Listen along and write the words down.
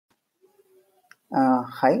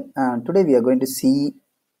Hi, today we are going to see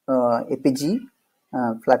Apigee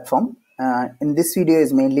platform. In this video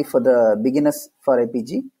is mainly for the beginners for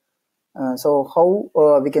Apigee. So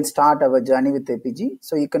how we can start our journey with Apigee.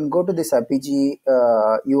 So you can go to this Apigee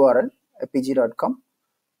URL, apigee.com.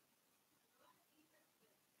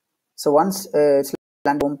 So once it's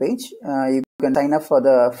landed home page, you can sign up for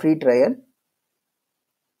the free trial.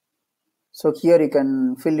 So here you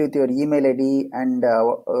can fill with your email ID and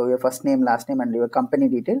your first name, last name, and your company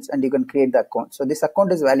details, and you can create the account. So this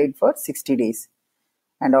account is valid for 60 days.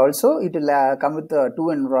 And also it will come with two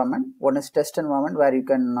environment. One is test environment where you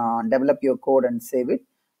can develop your code and save it,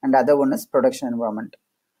 and other one is production environment.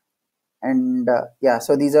 And yeah,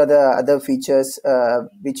 so these are the other features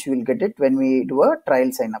which you will get it when we do a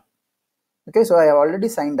trial sign up. Okay, so I have already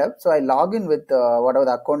signed up. So I log in with whatever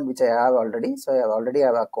the account which I have already. So I have already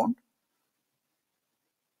have an account.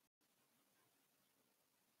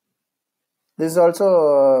 This is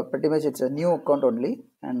also pretty much it's a new account only,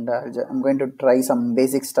 and I'm going to try some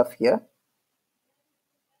basic stuff here.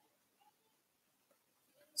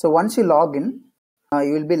 So once you log in,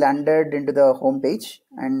 you will be landed into the home page,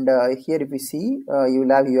 and here if you see, you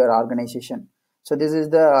will have your organization. So this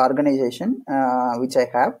is the organization which I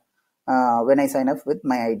have when I sign up with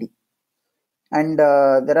my ID. And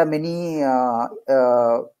there are many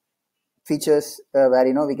features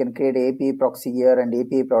where we can create API proxy here and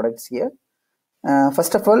API products here.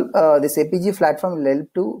 First of all, this Apigee platform will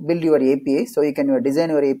help to build your API. So you can design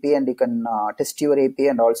your API and you can test your API,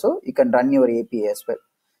 and also you can run your API as well.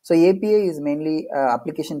 So API is mainly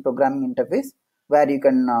application programming interface where you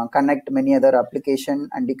can connect many other application,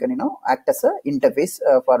 and you can act as a interface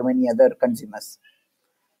for many other consumers.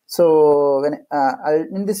 So when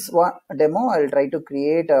in this demo, I'll try to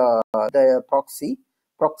create the proxy.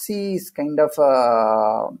 Proxy is kind of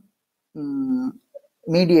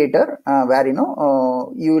mediator where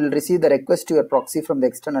you will receive the request to your proxy from the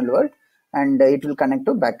external world, and it will connect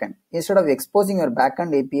to backend. Instead of exposing your backend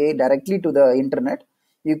API directly to the internet,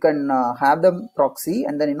 you can have the proxy,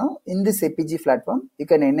 and then in this Apigee platform you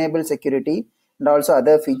can enable security and also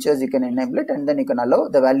other features. You can enable it, and then you can allow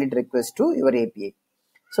the valid request to your API.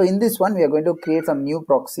 So in this one we are going to create some new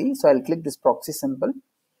proxy. So I'll click this proxy symbol.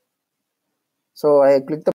 So I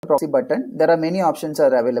click the proxy button. There are many options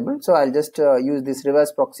are available. So I'll just use this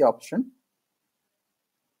reverse proxy option.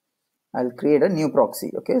 I'll create a new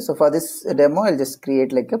proxy. Okay. So for this demo, I'll just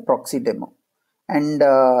create like a proxy demo. And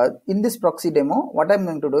in this proxy demo, what I'm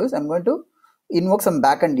going to do is I'm going to invoke some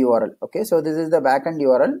backend URL. Okay. So this is the backend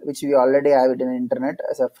URL, which we already have it in the internet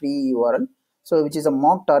as a free URL. So which is a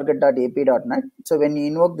mock target.ap.net. So when you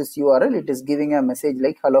invoke this URL, it is giving a message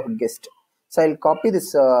like hello guest. So I'll copy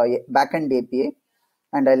this backend API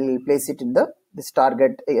and I'll place it in this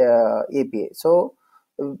target API. So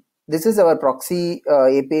this is our proxy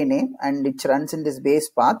API name, and it runs in this base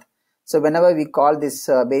path. So whenever we call this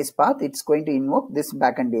base path, it's going to invoke this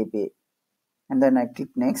backend API. And then I click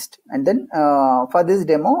next. And then for this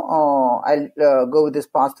demo, I'll go with this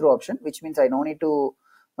pass-through option, which means I don't need to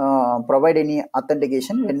provide any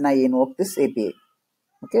authentication when I invoke this API.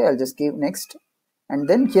 Okay, I'll just give next. And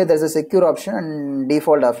then here there's a secure option and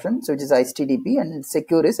default option, so which is HTTP, and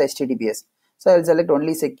secure is HTTPS. So I'll select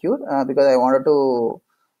only secure because I wanted to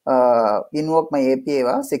invoke my API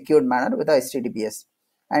secured manner with HTTPS.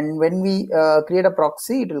 And when we create a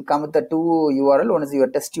proxy, it will come with the two URL. One is your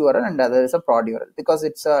test URL and the other is a prod URL. Because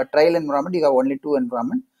it's a trial environment, you have only two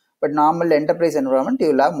environment. But normal enterprise environment,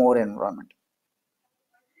 you will have more environment.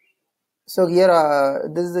 So here,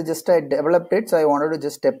 this is just I developed it. So I wanted to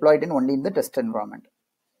just deploy it only in the test environment.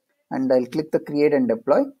 And I'll click the create and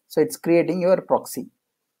deploy. So it's creating your proxy.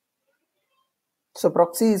 So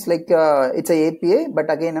proxy is like it's a API, but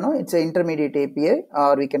again it's an intermediate API,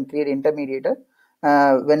 or we can create intermediator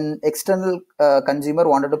when external consumer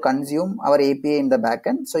wanted to consume our API in the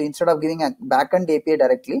backend. So instead of giving a backend API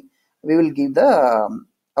directly, we will give the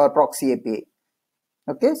our proxy API.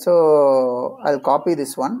 Okay, so I'll copy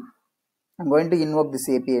this one. I'm going to invoke this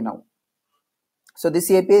API now. So this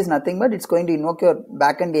API is nothing but it's going to invoke your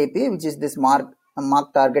backend API, which is this mark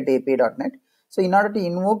target API.net. So in order to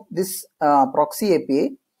invoke this proxy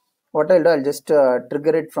API, what I'll do, I'll just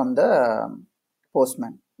trigger it from the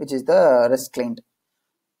Postman, which is the REST client.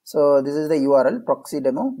 So this is the URL, proxy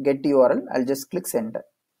demo, get URL. I'll just click send.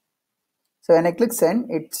 So when I click send,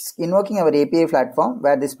 it's invoking our API platform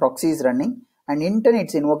where this proxy is running, and in turn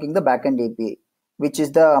it's invoking the backend API, which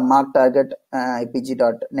is the mark target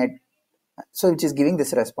apg.net. So which is giving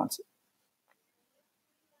this response.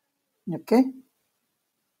 Okay.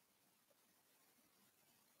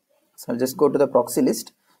 So I'll just go to the proxy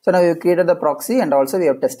list. So now we have created the proxy, and also we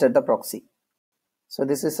have tested the proxy. So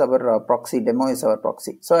this is our proxy demo is our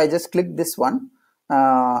proxy. So I just click this one.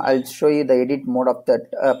 I'll show you the edit mode of that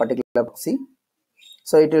particular proxy.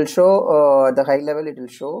 So it will show the high level. It will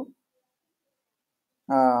show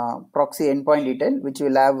proxy endpoint detail, which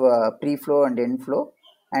will have pre-flow and end flow,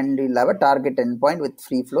 and you'll have a target endpoint with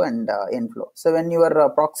free flow and end flow. So when your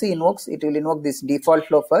proxy invokes, it will invoke this default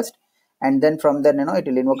flow first, and then from there, it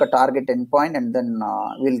will invoke a target endpoint, and then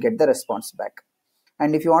we'll get the response back.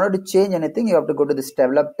 And if you wanted to change anything, you have to go to this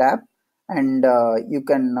develop tab, and you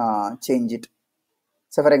can change it.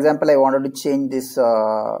 So for example, I wanted to change this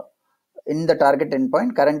in the target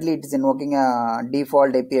endpoint. Currently it is invoking a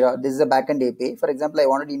default API. This is a backend API. For example, I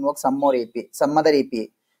wanted to invoke some more API, some other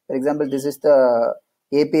API. For example, this is the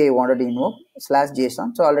API I wanted to invoke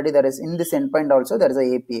 /JSON. So already there is in this endpoint also there is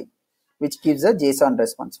a API which gives a JSON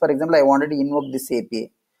response. For example, I wanted to invoke this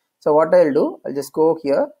API. So what I'll do, I'll just go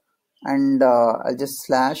here and I'll just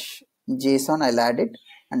 /JSON. I'll add it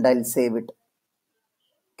and I'll save it.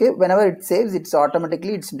 Okay, whenever it saves, it's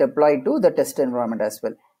automatically deployed to the test environment as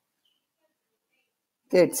well.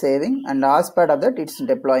 Okay, it's saving, and as part of that, it's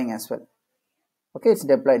deploying as well. Okay, it's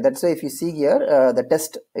deployed. That's why if you see here the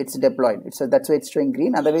test, it's deployed. So that's why it's showing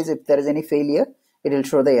green. Otherwise, if there is any failure, it will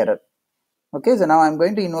show the error. Okay, so now I'm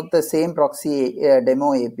going to invoke the same proxy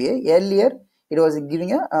demo API. Earlier, it was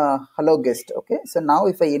giving a hello guest. Okay, so now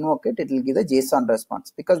if I invoke it, it will give the JSON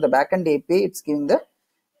response, because the backend API, it's giving the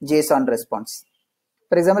JSON response.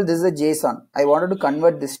 For example, this is a JSON. I wanted to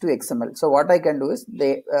convert this to XML. So what I can do is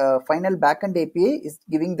the final backend API is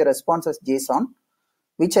giving the response as JSON,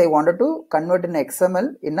 which I wanted to convert in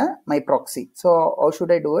XML in my proxy. So how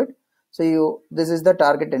should I do it? So this is the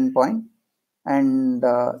target endpoint, and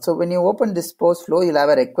so when you open this post flow, you'll have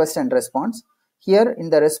a request and response. Here in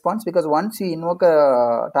the response, because once you invoke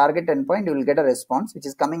a target endpoint, you will get a response which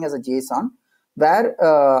is coming as a JSON, where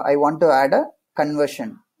I want to add a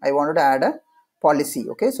conversion. I wanted to add a policy.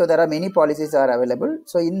 Okay, so there are many policies are available.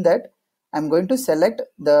 So in that, I'm going to select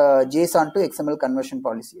the JSON to XML conversion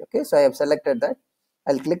policy. Okay, so I have selected that.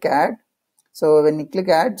 I'll click add. So when you click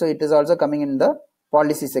add, so it is also coming in the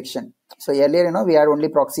policy section. So earlier, we had only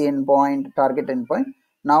proxy endpoint, target endpoint.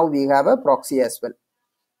 Now we have a proxy as well.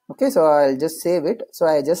 Okay, so I'll just save it. So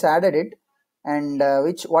I just added it, and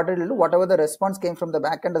what it will do, whatever the response came from the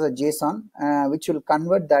backend as a JSON, which will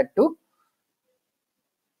convert that to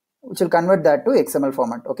XML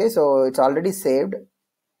format. Okay, so it's already saved.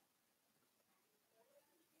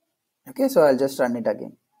 Okay, so I'll just run it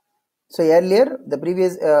again. So earlier, the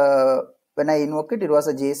previous when I invoked it, it was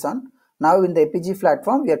a JSON. Now in the Apigee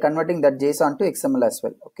platform, we are converting that JSON to XML as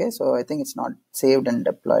well. Okay, so I think it's not saved and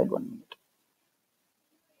deployed. 1 minute.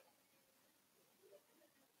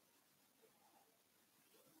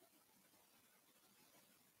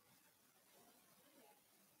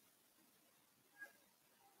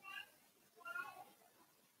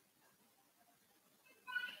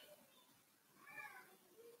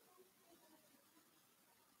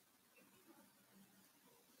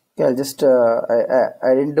 Okay, I'll just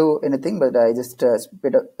I didn't do anything, but I just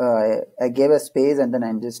I gave a space, and then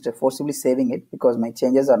I'm just forcibly saving it because my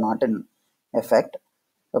changes are not in effect.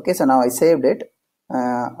 Okay, so now I saved it.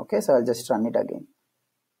 Okay, so I'll just run it again.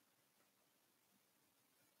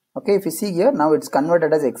 Okay, if you see here, now it's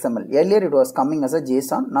converted as XML. Earlier it was coming as a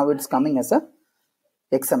JSON. Now it's coming as a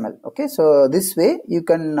XML. Okay, so this way you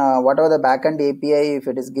can whatever the backend API, if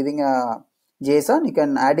it is giving a JSON, you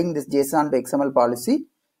can adding this JSON to XML policy.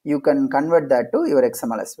 You can convert that to your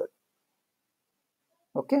XML as well.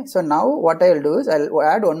 Okay, so now what I'll do is I'll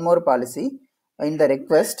add one more policy in the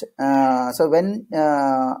request. So when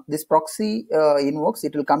this proxy invokes,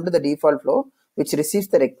 it will come to the default flow which receives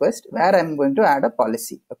the request, where I'm going to add a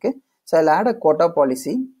policy. Okay, so I'll add a quota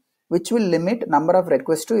policy which will limit number of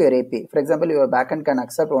requests to your API. For example, your backend can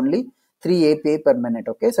accept only 3 API per minute.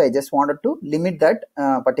 Okay, so I just wanted to limit that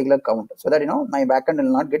particular count so that my backend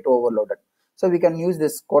will not get overloaded. So we can use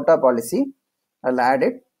this quota policy. I'll add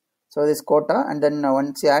it. So this quota, and then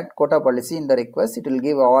once you add quota policy in the request, it will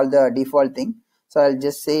give all the default thing. So I'll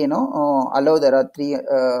just say allow, there are 3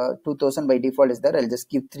 2000 by default is there. I'll just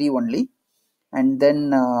give 3 only, and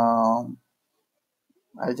then I'll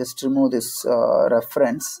just remove this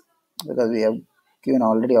reference because we have given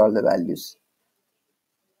already all the values.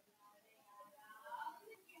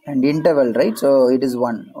 And interval, right? So it is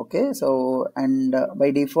 1. Okay, so and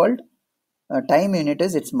by default time unit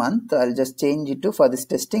is its month. I'll just change it to for this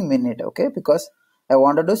testing minute. Okay, because I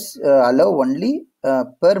wanted to allow only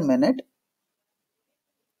per minute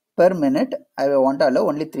I want to allow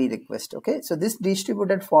only 3 requests. Okay, so this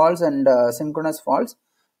distributed false and synchronous false,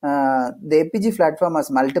 the Apigee platform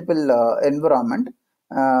has multiple environment.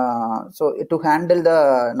 So to handle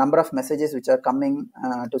the number of messages which are coming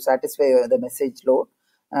to satisfy the message load.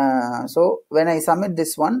 So when I submit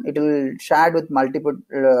this one, it will share with multiple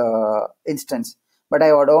instance, but I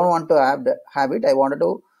don't want to have it. I wanted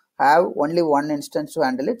to have only one instance to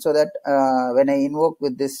handle it, so that when I invoke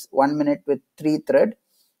with this 1 minute with 3 thread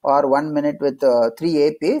or 1 minute with 3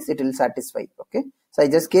 APIs, it will satisfy. Okay, so I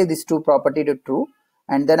just gave this two property to true,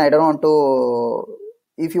 and then I don't want to,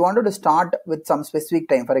 if you wanted to start with some specific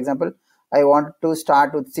time, for example, I want to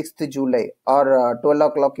start with 6th July or 12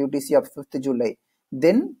 o'clock UTC of 5th July,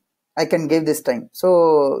 then I can give this time.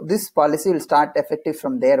 So this policy will start effective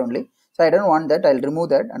from there only. So I don't want that. I'll remove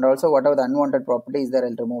that, and also whatever the unwanted property is there,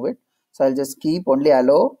 I'll remove it. So I'll just keep only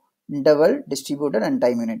allow, interval, distributed, and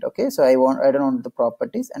time unit. Okay, so I don't want the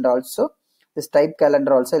properties, and also this type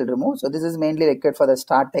calendar also I'll remove. So this is mainly required for the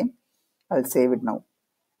start time. I'll save it now.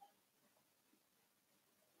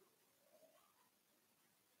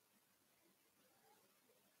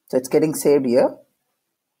 So it's getting saved here.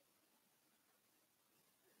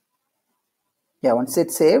 Yeah, once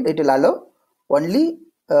it's saved, it will allow only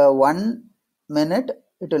 1 minute.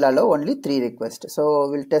 It will allow only 3 requests. So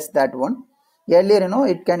we'll test that one. Earlier,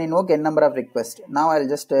 it can invoke n number of requests. Now I'll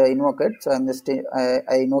just invoke it. So I'm just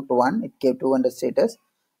I invoked one. It gave 200 status.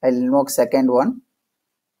 I'll invoke second one.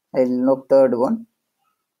 I'll invoke third one.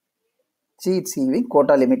 See, it's giving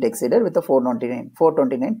quota limit exceeded with the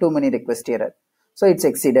 429. Too many request error. So it's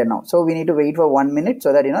exceeded now. So we need to wait for 1 minute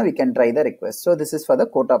so that we can try the request. So this is for the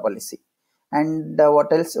quota policy. And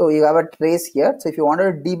what else? Oh, you have a trace here. So if you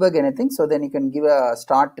wanted to debug anything, so then you can give a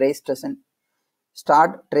start trace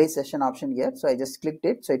session option here. So I just clicked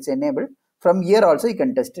it. So it's enabled. From here also you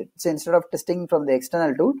can test it. So instead of testing from the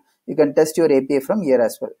external tool, you can test your API from here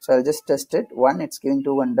as well. So I'll just test it. One, it's giving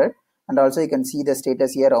 200. And also you can see the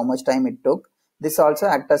status here, how much time it took. This also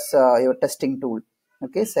acts as your testing tool.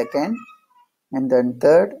 Okay, second, and then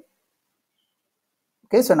third.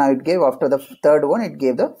 Okay, so now it gave, after the third one, it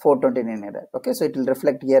gave the 429 error. Okay, so it will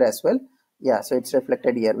reflect here as well. Yeah, so it's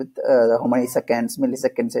reflected here with how many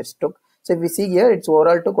milliseconds it took. So if we see here, it's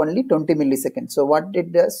overall took only 20 milliseconds. So what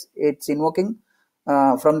it does, it's invoking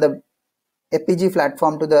from the Apigee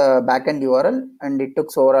platform to the backend URL, and it took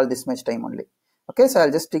overall this much time only. Okay, so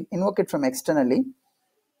I'll just invoke it from externally.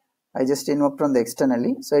 I just invoke from the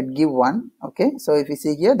externally, so it give one. Okay, so if you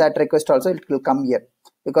see here, that request also it will come here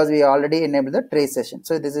because we already enabled the trace session.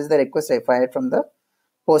 So this is the request I fired from the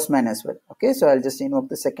postman as well. Okay, so I'll just invoke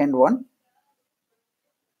the second one,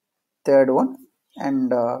 third one,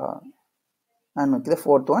 and the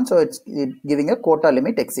fourth one. So it's giving a quota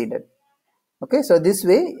limit exceeded. Okay, so this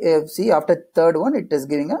way, see, after third one, it is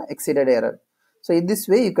giving a exceeded error. So in this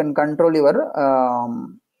way, you can control your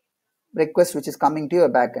request which is coming to your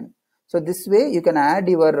backend. So this way you can add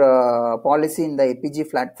your policy in the Apigee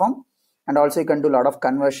platform, and also you can do a lot of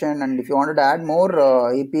conversion. And if you wanted to add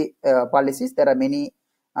more API policies, there are many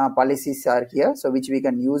policies are here, so which we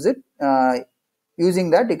can use it. Using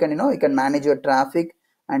that, you can you can manage your traffic,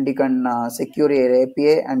 and you can secure your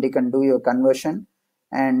API, and you can do your conversion,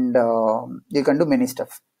 and you can do many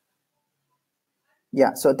stuff.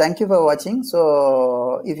 Yeah, so thank you for watching.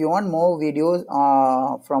 So if you want more videos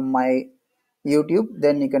from my YouTube,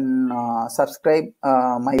 then you can subscribe.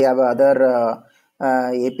 I have other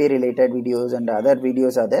API related videos, and other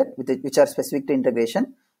videos are there which are specific to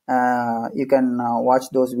integration. You can watch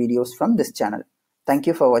those videos from this channel. Thank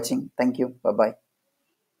you for watching. Thank you. Bye bye.